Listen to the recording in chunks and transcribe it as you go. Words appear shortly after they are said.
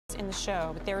in the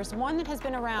show, but there is one that has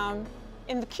been around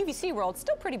in the QVC world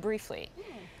still pretty briefly.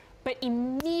 But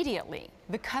immediately,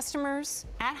 the customers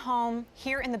at home,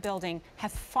 here in the building,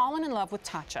 have fallen in love with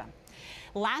TATCHA.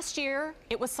 Last year,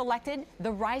 it was selected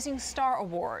the Rising Star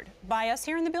Award. By us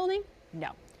here in the building?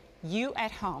 No. You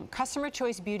at home, Customer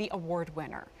Choice Beauty Award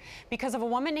winner, because of a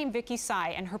woman named Vicki Tsai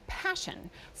and her passion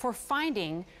for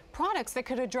finding products that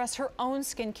could address her own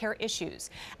skincare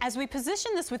issues. As we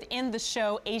position this within the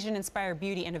show Asian-Inspired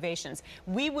Beauty Innovations,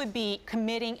 we would be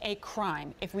committing a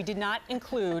crime if we did not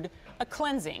include a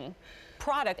cleansing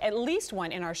product, at least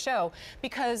one in our show,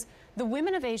 because the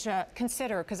women of Asia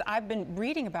consider, because I've been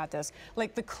reading about this,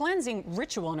 like the cleansing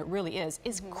ritual, and it really is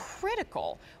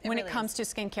critical when it comes to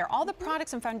skincare. All the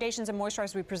products and foundations and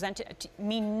moisturizers we present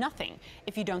mean nothing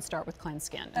if you don't start with cleansed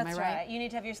skin. Am I right? That's right. You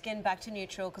need to have your skin back to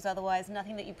neutral, because otherwise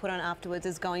nothing that you put on afterwards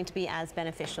is going to be as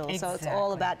beneficial. Exactly. So it's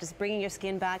all about just bringing your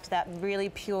skin back to that really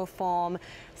pure form,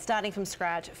 starting from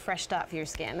scratch, fresh start for your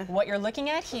skin. What you're looking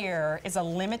at here is a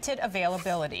limited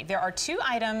availability. There are two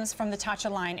items from the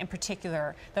TATCHA line in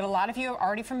particular that a lot of you are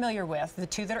already familiar with, the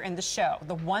two that are in the show,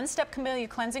 the one-step Camellia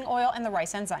cleansing oil and the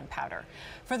rice enzyme powder.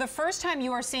 For the first time,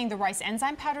 you are seeing the rice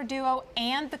enzyme powder duo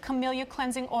and the Camellia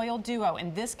cleansing oil duo.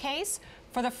 In this case,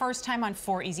 for the first time on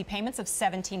 4 easy payments of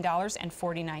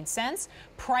 $17.49.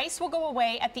 Price will go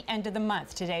away at the end of the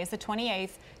month. Today is the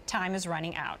 28th. Time is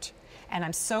running out. And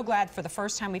I'm so glad for the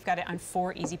first time we've got it on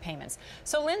 4 easy payments.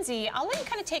 So Lindsay, I'll let you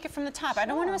kind of take it from the top. Sure. I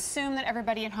don't want to assume that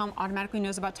everybody at home automatically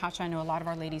knows about TATCHA. I know a lot of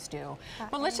our ladies do.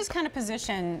 But let's just kind of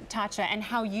position TATCHA and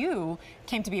how you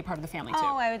came to be a part of the family too.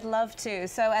 Oh, I would love to.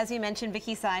 So as you mentioned,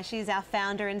 Vicki Tsai, she's our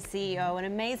founder and CEO, an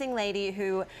amazing lady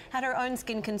who had her own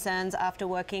skin concerns after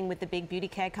working with the big beauty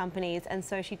care companies. And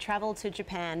so she traveled to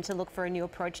Japan to look for a new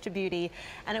approach to beauty.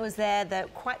 And it was there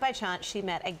that, quite by chance, she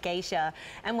met a geisha.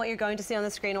 And what you're going to see on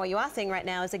the screen, or what you are seeing right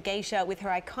now, is a geisha with her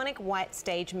iconic white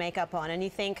stage makeup on. And you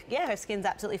think, yeah, her skin's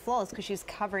absolutely flawless because she's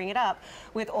covering it up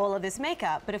with all of this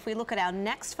makeup. But if we look at our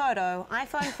next photo,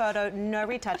 iPhone photo, no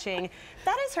retouching,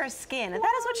 that is her skin. And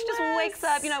that is what she just wakes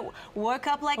up, you know, woke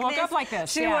up like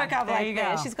this. She woke up like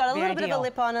this. She's got a little bit of a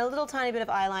lip on, a little tiny bit of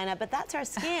eyeliner, but that's her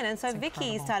skin. And so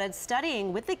Vicki started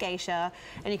studying with the geisha,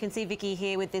 and you can see Vicki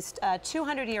here with this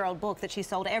 200-year-old book that she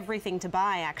sold everything to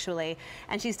buy, actually.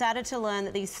 And she started to learn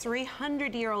that these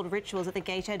 300-year-old rituals that the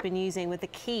geisha had been using were the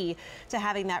key to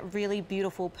having that really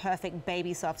beautiful, perfect,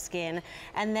 baby soft skin.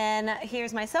 And then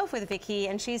here's myself with Vicki,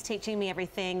 and she's teaching me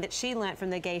everything that she learned from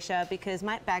the geisha, because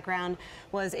my background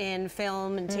was in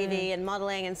film and TV and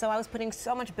modeling, and so I was putting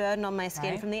so much burden on my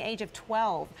skin from the age of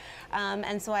 12.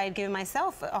 And so I had given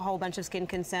myself a whole bunch of skin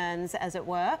concerns, as it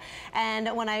were.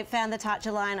 And when I found the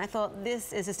TATCHA line, I thought,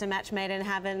 this is just a match made in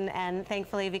heaven. And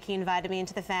thankfully, Vicki invited me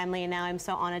into the family, and now I'm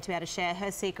so honored to be able to share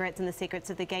her secrets and the secrets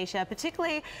of the geisha,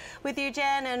 particularly with you,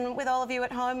 Jen, and with all of you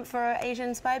at home for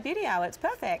Asian-Inspired Beauty Hour. It's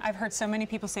perfect. I've heard so many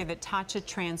people say that TATCHA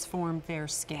transformed their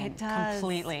skin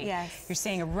completely. Yes. You're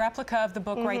seeing a replica of the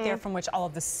book right there, from which all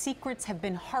of the secrets have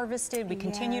been harvested. We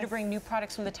continue to bring new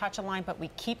products from the TATCHA line, but we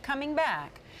keep coming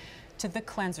back to the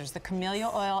cleansers, the Camellia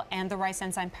oil and the rice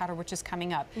enzyme powder, which is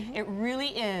coming up. It really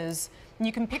is,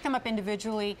 you can pick them up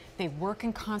individually. They work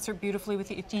in concert beautifully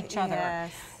with each other.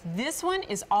 Yes. This one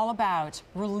is all about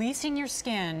releasing your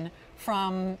skin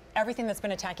from everything that's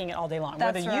been attacking it all day long.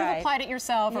 Whether you've applied it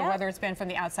yourself or whether it's been from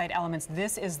the outside elements,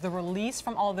 this is the release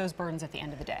from all those burdens at the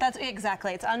end of the day. That's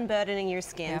exactly. It's unburdening your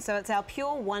skin. So it's our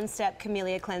pure one-step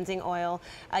Camellia cleansing oil.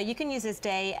 You can use this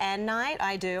day and night.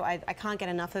 I do. I can't get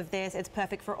enough of this. It's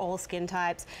perfect for all skin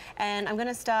types. And I'm going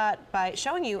to start by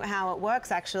showing you how it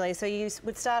works, actually. So you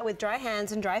would start with dry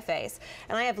hands and dry face.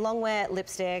 And I have long wear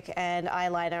lipstick and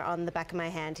eyeliner on the back of my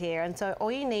hand here. And so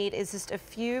all you need is just a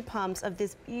few pumps of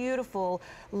this beautiful,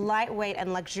 lightweight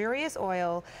and luxurious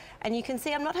oil, and you can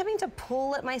see I'm not having to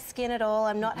pull at my skin at all.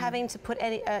 I'm not having to put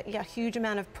any a huge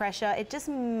amount of pressure. It just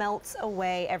melts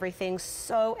away everything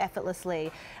so effortlessly.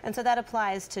 And so that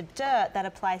applies to dirt, that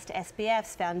applies to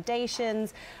SPFs,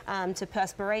 foundations, to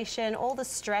perspiration. All the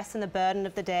stress and the burden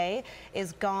of the day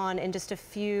is gone in just a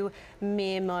few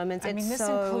mere moments. I mean, this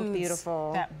includes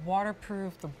beautiful. That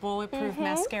waterproof, the bulletproof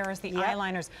mascaras, the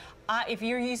eyeliners. If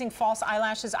you're using false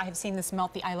eyelashes, I have seen this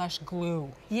melt the eyelash glue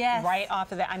right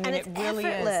off of that. I mean, it really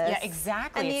is. Yeah,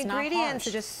 exactly. And the ingredients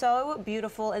are just so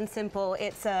beautiful and simple.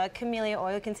 It's camellia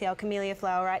oil. You can see our camellia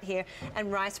flower right here,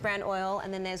 and rice bran oil.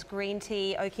 And then there's green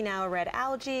tea, Okinawa red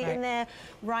algae in there,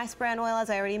 rice bran oil, as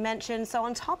I already mentioned. So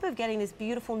on top of getting this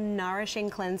beautiful, nourishing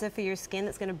cleanser for your skin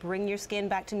that's going to bring your skin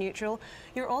back to neutral,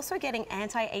 you're also getting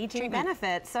anti-aging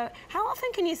benefits. So how often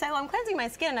can you say, well, I'm cleansing my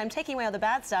skin and I'm taking away all the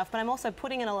bad stuff, but I'm also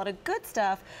putting in a lot of good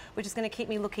stuff, which is going to keep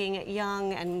me looking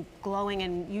young and glowing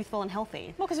and youthful and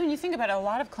healthy. Well, because when you think about it, a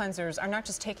lot of cleansers are not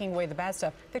just taking away the bad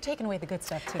stuff, they're taking away the good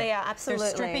stuff too. They are, absolutely.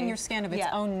 They're stripping your skin of its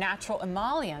own natural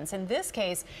emollients. In this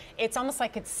case, it's almost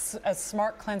like it's a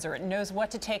smart cleanser. It knows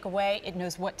what to take away, it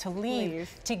knows what to leave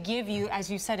to give you, as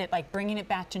you said it, like bringing it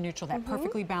back to neutral, that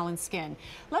perfectly balanced skin.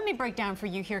 Let me break down for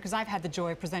you here, because I've had the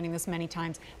joy of presenting this many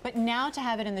times, but now to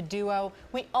have it in the duo,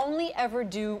 we only ever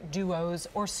do duos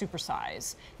or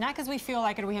supersize. Not because we feel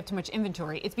like it or we have too much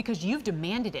inventory, it's because you've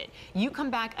demanded it. You come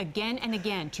back again and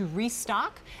again to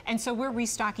restock, and so we're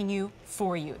restocking you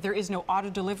for you. There is no auto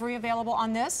delivery available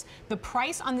on this. The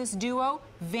price on this duo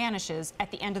vanishes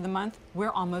at the end of the month.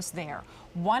 We're almost there.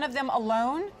 One of them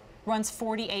alone runs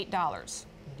 $48.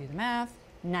 You do the math,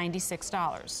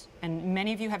 $96. And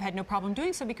many of you have had no problem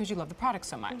doing so because you love the product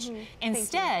so much.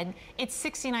 Instead, it's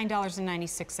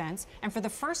 $69.96, and for the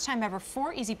first time ever,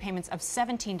 4 easy payments of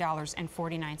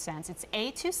 $17.49. It's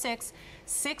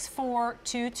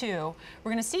A26-6422.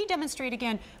 We're gonna see you demonstrate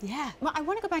again. Yeah. Well, I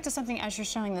wanna go back to something as you're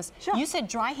showing this. Sure. You said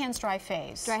dry hands, dry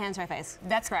face. Dry hands, dry face.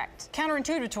 That's correct.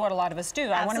 Counterintuitive to what a lot of us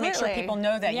do. I wanna make sure people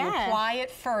know that you apply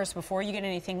it first before you get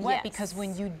anything wet, because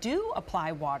when you do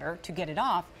apply water to get it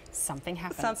off, something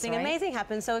happens. Something amazing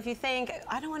happens. So if you think,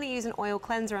 I don't want to use an oil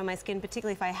cleanser on my skin,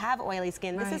 particularly if I have oily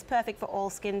skin, this is perfect for all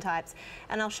skin types.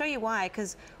 And I'll show you why,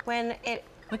 because when it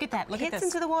look at that, look at this.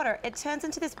 hits into the water, it turns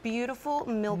into this beautiful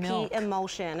milky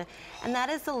emulsion. And that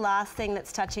is the last thing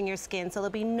that's touching your skin. So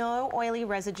there'll be no oily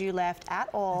residue left at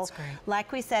all. That's great.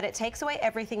 Like we said, it takes away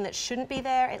everything that shouldn't be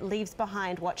there. It leaves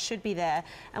behind what should be there.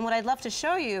 And what I'd love to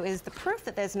show you is the proof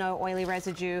that there's no oily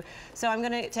residue. So I'm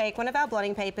going to take one of our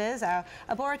blotting papers, our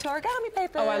Abortorigami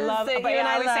papers. Oh, I love it.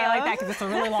 I always say it like that because it's a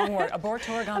really long word.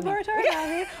 Abortorigami.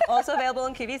 Abortorigami. Also available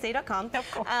on QVC.com.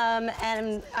 Of course.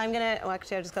 And I'm going to, well,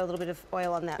 actually, I just got a little bit of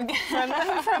oil on that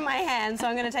from my hand, so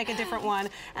I'm going to take a different one,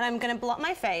 and I'm going to blot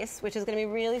my face, which is going to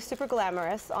be really super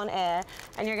glamorous on air,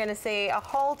 and you're going to see a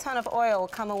whole ton of oil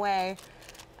come away,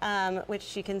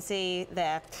 which you can see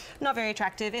there. Not very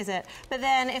attractive, is it? But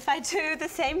then if I do the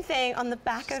same thing on the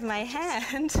back of my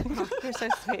hand, oh, you're so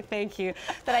sweet, thank you,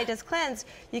 that I just cleansed,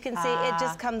 you can see it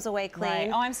just comes away clean.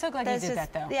 Right. Oh, I'm so glad you did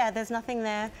that, though. Yeah, there's nothing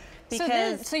there.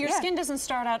 So your skin doesn't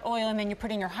start out oil and then you're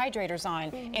putting your hydrators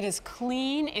on. It is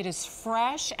clean, it is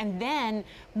fresh, and then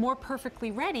more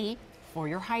perfectly ready for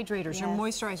your hydrators, your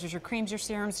moisturizers, your creams, your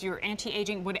serums, your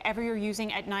anti-aging, whatever you're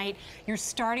using at night. You're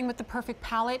starting with the perfect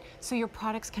palette so your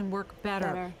products can work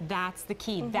better. That's the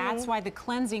key. That's why the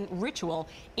cleansing ritual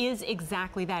is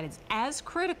exactly that. It's as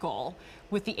critical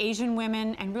with the Asian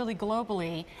women and really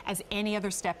globally as any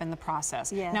other step in the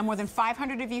process. Now more than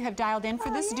 500 of you have dialed in for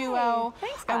this duo.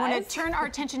 Thanks, I want to turn our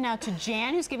attention now to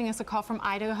Jan, who's giving us a call from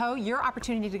Idaho. Your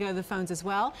opportunity to go to the phones as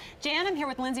well. Jan, I'm here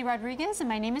with Lindsay Rodriguez and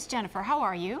my name is Jennifer. How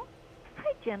are you?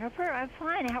 Hi, Jennifer. I'm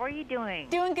fine. How are you doing?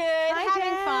 Doing good.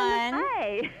 Having fun.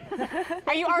 Hi.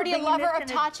 Are you already a lover of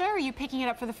TATCHA, or are you picking it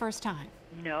up for the first time?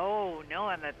 No,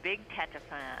 I'm a big TATCHA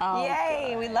fan. Oh,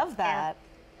 yay, we love that.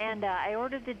 And I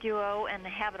ordered the duo and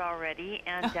have it already,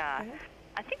 and I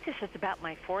think this is about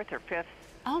my 4th or 5th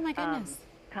my goodness.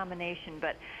 Combination,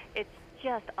 but it's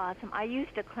just awesome. I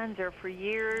used a cleanser for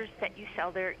years that you sell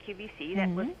there at QVC that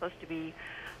was supposed to be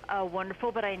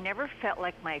wonderful, but I never felt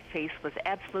like my face was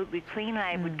absolutely clean.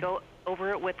 I would go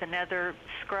over it with another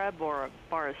scrub or a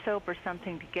bar of soap or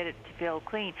something to get it to feel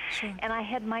clean. And I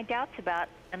had my doubts about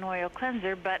an oil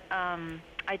cleanser, but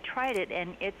I tried it,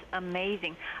 and it's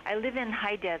amazing. I live in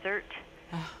high desert,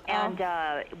 and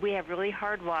we have really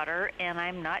hard water, and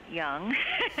I'm not young,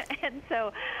 and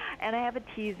I have a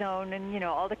T-zone, and, you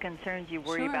know, all the concerns you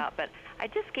worry about, but I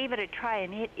just gave it a try,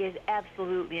 and it is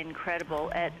absolutely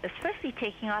incredible, at especially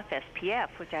taking off SPF,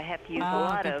 which I have to use a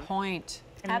lot of. Good point.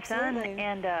 In the sun,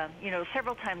 and, you know,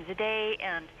 several times a day,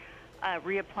 and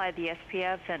reapply the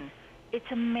SPF, and it's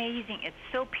amazing. It's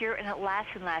so pure, and it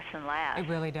lasts and lasts and lasts. It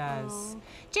really does.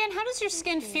 Jan, how does your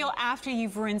skin feel after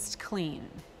you've rinsed clean?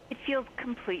 It feels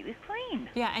completely clean.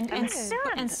 Yeah, and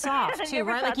soft too,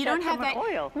 right? Like you don't have that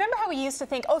oil. Remember how we used to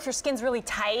think, oh, if your skin's really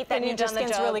tight, that means your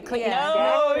skin's really clean.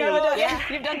 No,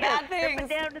 you've done bad things. Strip it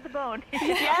down to the bone.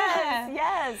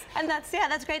 Yes. And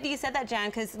that's great that you said that, Jan,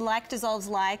 because like dissolves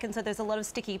like, and so there's a lot of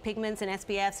sticky pigments and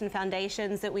SPFs and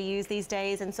foundations that we use these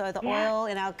days, and so the oil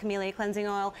in our Camellia cleansing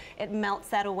oil, it melts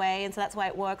that away, and so that's why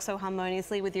it works so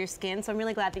harmoniously with your skin. So I'm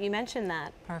really glad that you mentioned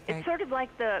that. Perfect. It's sort of like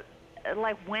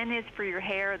when is for your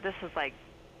hair, this is like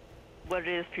what it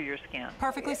is for your skin.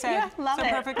 Perfectly said. Yeah, love so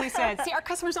it. perfectly said. See, our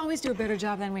customers always do a better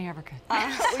job than we ever could.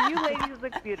 Well, you ladies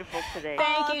look beautiful today.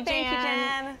 Thank you, Jan. Thank you,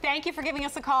 Jan. Thank you for giving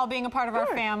us a call, being a part of our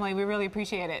Sure. family. We really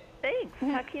appreciate it. Thanks.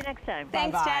 Talk to you next time.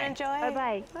 Thanks, Bye-bye. Jan and Joy.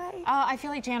 Bye-bye. Bye. I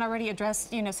feel like Jan already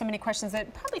addressed, so many questions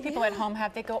that probably people at home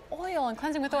have. They go, oil and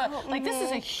cleansing with oil. Like, this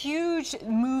is a huge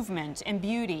movement in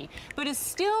beauty, but it's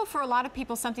still, for a lot of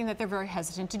people, something that they're very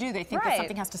hesitant to do. They think that Right.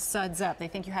 something has to suds up. They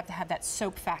think you have to have that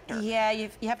soap factor. Yeah, you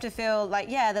have to feel like,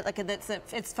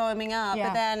 it's foaming up. Yeah.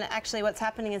 But then actually what's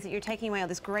happening is that you're taking away all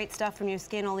this great stuff from your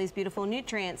skin, all these beautiful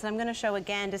nutrients. And I'm going to show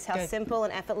again just how Good. simple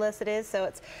and effortless it is. So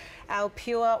it's our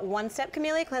pure one-step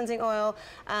Camellia cleansing oil.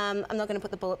 I'm not going to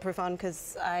put the bulletproof on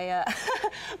because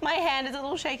my hand is a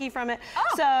little shaky from it.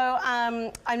 Oh. So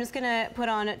I'm just going to put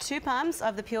on 2 pumps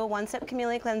of the pure one-step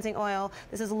Camellia cleansing oil.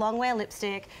 This is long wear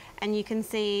lipstick, and you can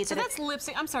see. So that's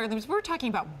lipstick. I'm sorry, we're talking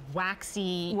about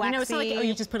waxy. It's not like, Waxy. oh,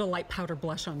 you just put a light powder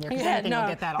blush on there because Yeah, anything will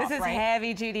get that off, this is right?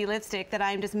 heavy-duty lipstick that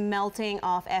I'm just melting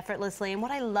off effortlessly. And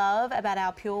what I love about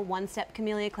our pure one-step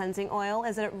Camellia cleansing oil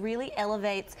is that it really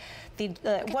elevates the.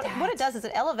 What it does is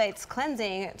it elevates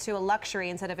cleansing to a luxury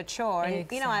instead of a chore. And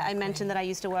I mentioned that I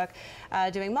used to work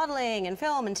doing modeling and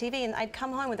film and TV, and I'd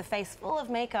come home with a face full of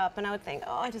makeup, and I would think,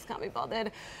 oh, I just can't be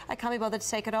bothered. I can't be bothered to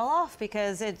take it all off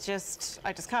because I just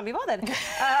can't be bothered.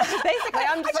 Basically,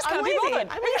 I'm can't be lazy. bothered.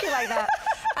 I'm lazy like that.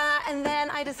 And then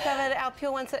I discovered our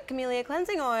pure one-step Camellia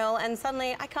cleansing oil, and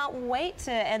suddenly I can't wait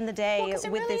to end the day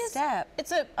with this step.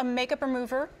 It's a makeup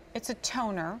remover. It's a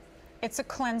toner. It's a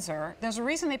cleanser. There's a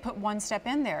reason they put one step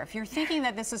in there. If you're thinking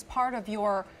that this is part of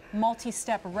your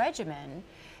multi-step regimen,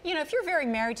 if you're very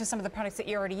married to some of the products that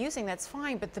you're already using, that's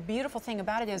fine. But the beautiful thing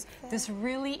about it is this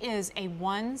really is a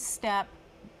one-step,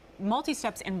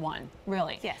 multi-steps in one,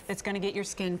 really. Yes. That's going to get your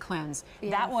skin cleansed. Yes.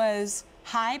 That was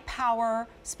high power,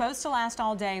 supposed to last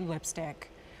all day lipstick.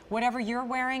 Whatever you're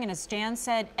wearing, and as Jan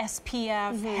said,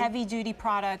 SPF, heavy-duty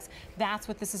products, that's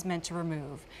what this is meant to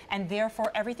remove. And therefore,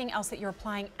 everything else that you're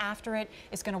applying after it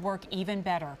is going to work even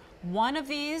better. One of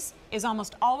these is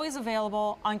almost always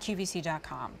available on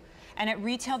QVC.com. And at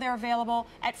retail, they're available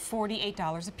at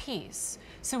 $48 a piece.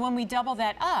 So when we double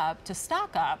that up to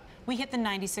stock up, we hit the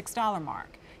 $96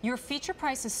 mark. Your feature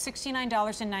price is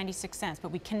 $69.96,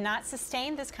 but we cannot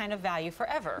sustain this kind of value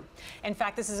forever. In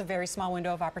fact, this is a very small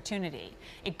window of opportunity.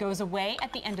 It goes away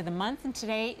at the end of the month, and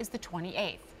today is the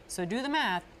 28th. So do the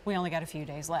math, we only got a few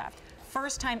days left.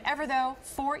 First time ever, though,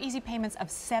 4 easy payments of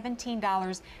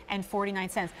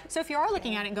 $17.49. So if you are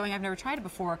looking at it and going, I've never tried it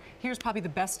before, here's probably the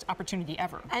best opportunity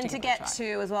ever. And to get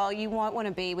to as well, you won't want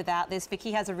to be without this.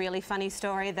 Vicky has a really funny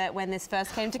story that when this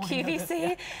first came to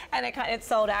QVC, and it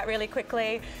sold out really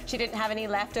quickly. She didn't have any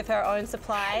left of her own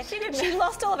supply. She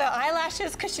lost all of her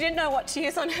eyelashes because she didn't know what to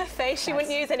use on her face. She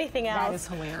wouldn't use anything else. That is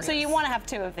hilarious. So you want to have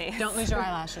 2 of these. Don't lose your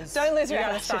eyelashes. Don't lose your You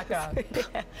eyelashes. gotta stock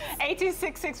up.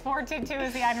 8266422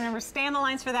 is the item number. Stay on the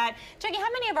lines for that. Jackie,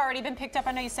 how many have already been picked up?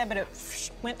 I know you said, but it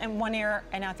went in one ear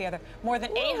and out the other. More than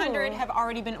 800 have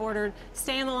already been ordered.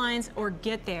 Stay on the lines or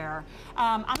get there.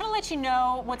 I'm going to let you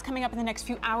know what's coming up in the next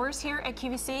few hours here at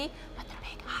QVC. But the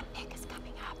big hot pick is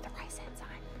coming up. The rice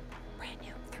enzyme. Brand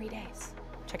new. 3 days.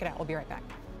 Check it out. We'll be right back.